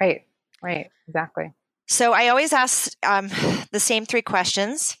 Right. Right. Exactly. So I always ask the same three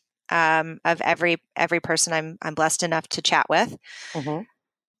questions of every person I'm blessed enough to chat with. Hmm.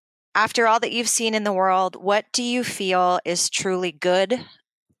 After all that you've seen in the world, what do you feel is truly good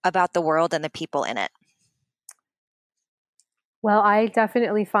about the world and the people in it? Well, I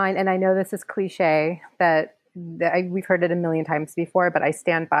definitely find, and I know this is cliche, we've heard it a million times before, but I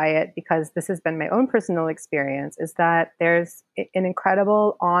stand by it because this has been my own personal experience, is that there's an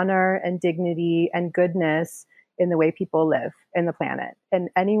incredible honor and dignity and goodness in the way people live in the planet. And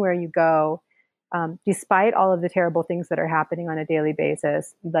anywhere you go, despite all of the terrible things that are happening on a daily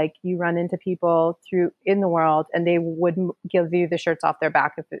basis, like you run into people through in the world and they would give you the shirts off their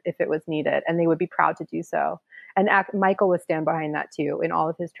back if it was needed, and they would be proud to do so. And Michael would stand behind that too in all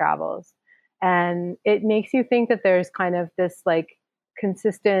of his travels. And it makes you think that there's kind of this like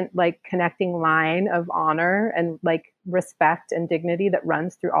consistent, like connecting line of honor and like respect and dignity that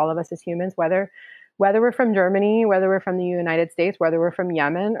runs through all of us as humans, whether we're from Germany, whether we're from the United States, whether we're from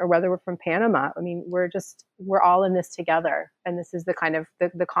Yemen, or whether we're from Panama. I mean, we're all in this together. And this is the kind of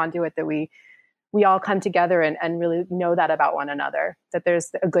the conduit that we all come together and really know that about one another, that there's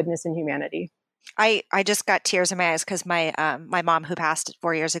a goodness in humanity. I just got tears in my eyes because my mom who passed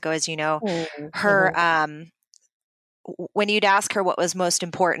 4 years ago, as you know, her Mm-hmm. when you'd ask her what was most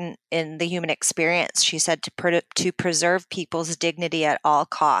important in the human experience, she said to preserve people's dignity at all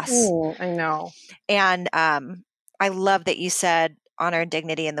costs. I know. And I love that you said honor and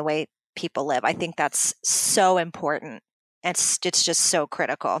dignity in the way people live. I think that's so important. It's just so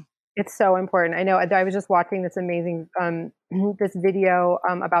critical. It's so important. I know. I was just watching this amazing this video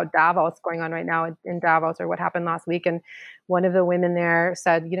about Davos going on right now in Davos, or what happened last week, and one of the women there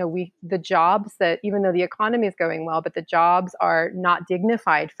said, the jobs that, even though the economy is going well, but the jobs are not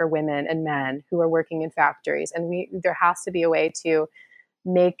dignified for women and men who are working in factories, and there has to be a way to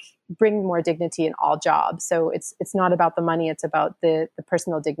bring more dignity in all jobs. So it's not about the money; it's about the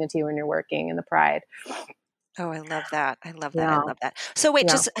personal dignity when you're working and the pride. Oh, I love that. I love that. I Yeah, love that. So wait,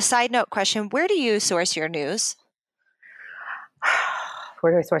 yeah. just a side note question. Where do you source your news?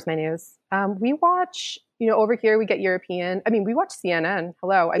 Where do I source my news? We watch, over here we get European. I mean, we watch CNN.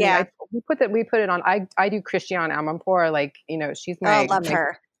 Hello. I mean, Yeah. we put it on. I do Christiane Amanpour. Like, she's Oh, love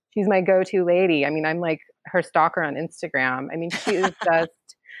her. she's my go-to lady. I mean, I'm like her stalker on Instagram. I mean,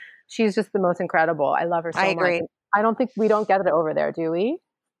 she's just the most incredible. I love her I so much. agree. And I don't think we don't get it over there, do we?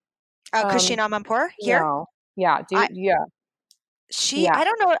 Christine Amanpour here. No. Yeah. I Yeah. Yeah. I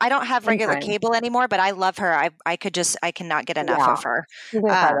don't know. I don't have regular Sometimes. cable anymore, but I love her. I cannot get enough Yeah. of her. She's Um,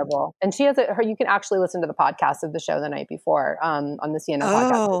 incredible. And she has you can actually listen to the podcast of the show the night before, on the CNN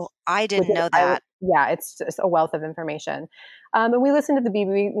podcast, oh, I which didn't is, know that. yeah, it's just a wealth of information. And we listen to the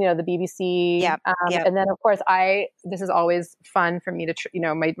the BBC. Yeah. And then of course this is always fun for me to,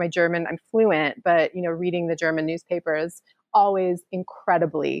 my German, I'm fluent, but, reading the German newspapers, always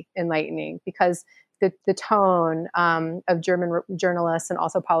incredibly enlightening, because the tone of German journalists and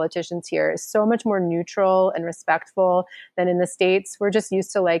also politicians here is so much more neutral and respectful than in the States. We're just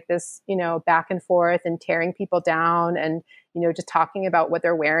used to like this, back and forth and tearing people down and, just talking about what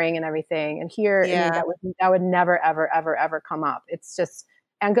they're wearing and everything. And here, that would never, ever, ever, ever come up. It's just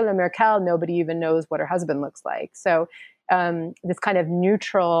Angela Merkel, nobody even knows what her husband looks like. So this kind of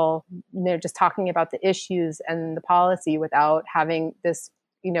neutral, just talking about the issues and the policy without having this,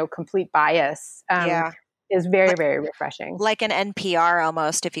 complete bias is very, very refreshing. Like an NPR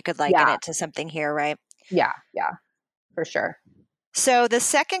almost, if you could liken it to something here, right? Yeah, for sure. So the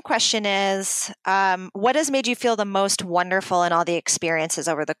second question is, what has made you feel the most wonderful in all the experiences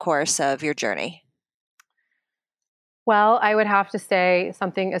over the course of your journey? Well, I would have to say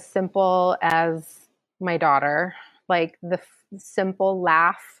something as simple as my daughter, like the simple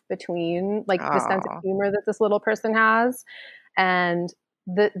laugh between, like the sense of humor that this little person has, and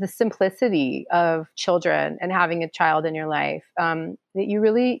the simplicity of children and having a child in your life. That you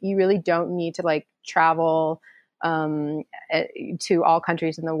really don't need to like travel to all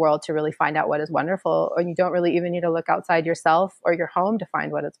countries in the world to really find out what is wonderful, or you don't really even need to look outside yourself or your home to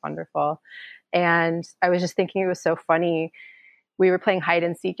find what is wonderful. And I was just thinking, it was so funny. We were playing hide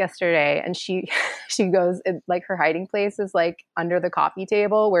and seek yesterday, and she goes, like, her hiding place is like under the coffee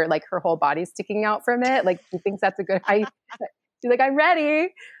table, where like her whole body's sticking out from it. Like, she thinks that's a good hide. She's like, I'm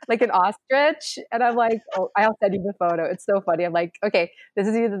ready, like an ostrich. And I'm like, oh, I'll send you the photo. It's so funny. I'm like, okay, this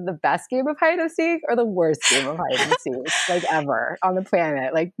is either the best game of hide and seek or the worst game of hide and seek, like, ever on the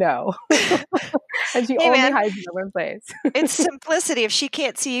planet. Like, no. And she only hides in one place. It's simplicity. If she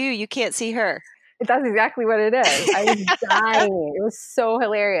can't see you, you can't see her. That's exactly what it is. I was dying. It was so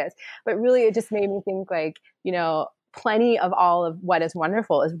hilarious. But really, it just made me think, like, plenty of all of what is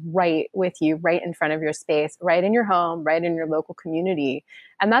wonderful is right with you, right in front of your space, right in your home, right in your local community.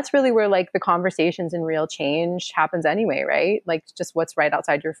 And that's really where like the conversations and real change happens anyway, right? Like just what's right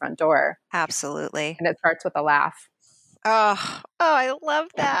outside your front door. Absolutely. And it starts with a laugh. Oh, I love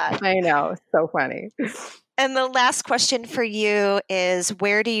that. I know. So funny. And the last question for you is,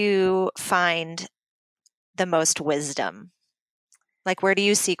 where do you find the most wisdom? Like, where do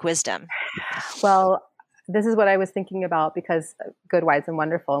you seek wisdom? Well, this is what I was thinking about, because Good, Wise, and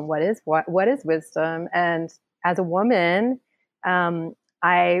Wonderful, and what is wisdom? And as a woman,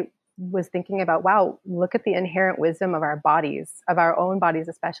 I was thinking about, wow, look at the inherent wisdom of our bodies, of our own bodies,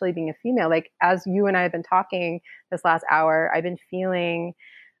 especially being a female. Like, as you and I have been talking this last hour, I've been feeling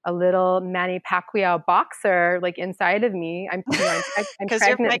a little Manny Pacquiao boxer like inside of me. I'm because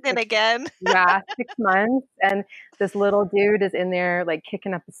you're pregnant again. Yeah, 6 months, and this little dude is in there like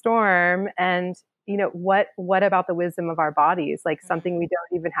kicking up a storm. And what about the wisdom of our bodies? Like something we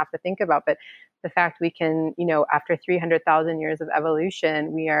don't even have to think about, but the fact we can, after 300,000 years of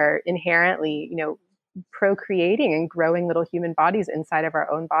evolution, we are inherently, procreating and growing little human bodies inside of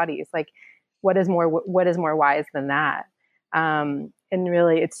our own bodies. Like, what is more wise than that? And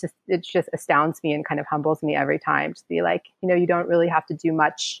really, it just astounds me and kind of humbles me every time to be like, you don't really have to do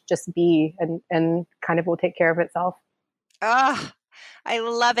much, just be, and kind of will take care of itself. Oh, I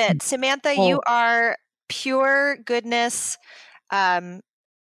love it. Samantha, you are pure goodness.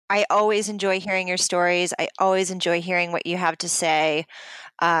 I always enjoy hearing your stories. I always enjoy hearing what you have to say.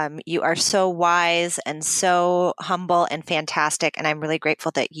 You are so wise and so humble and fantastic. And I'm really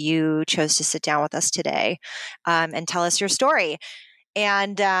grateful that you chose to sit down with us today and tell us your story.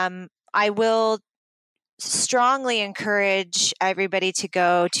 And I will strongly encourage everybody to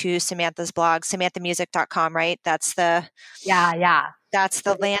go to Samantha's blog, samanthamusic.com, right? That's the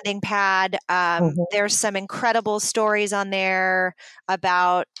landing pad. There's some incredible stories on there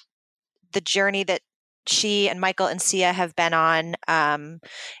about the journey that she and Michael and Sia have been on.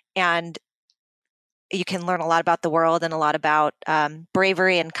 And you can learn a lot about the world and a lot about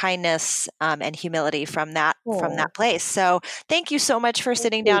bravery and kindness and humility from that place. So thank you so much for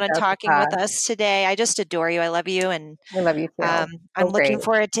sitting down and talking with us today. I just adore you. I love you. And I love you too. I'm looking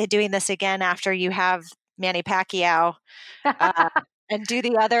forward to doing this again after you have Manny Pacquiao and do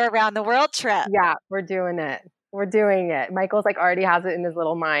the other around the world trip. Yeah, we're doing it. We're doing it. Michael's like already has it in his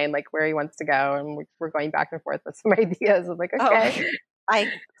little mind, like where he wants to go. And we're going back and forth with some ideas. I'm like, okay.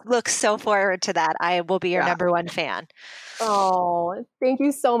 I look so forward to that. I will be your number one fan. Oh, thank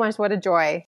you so much. What a joy.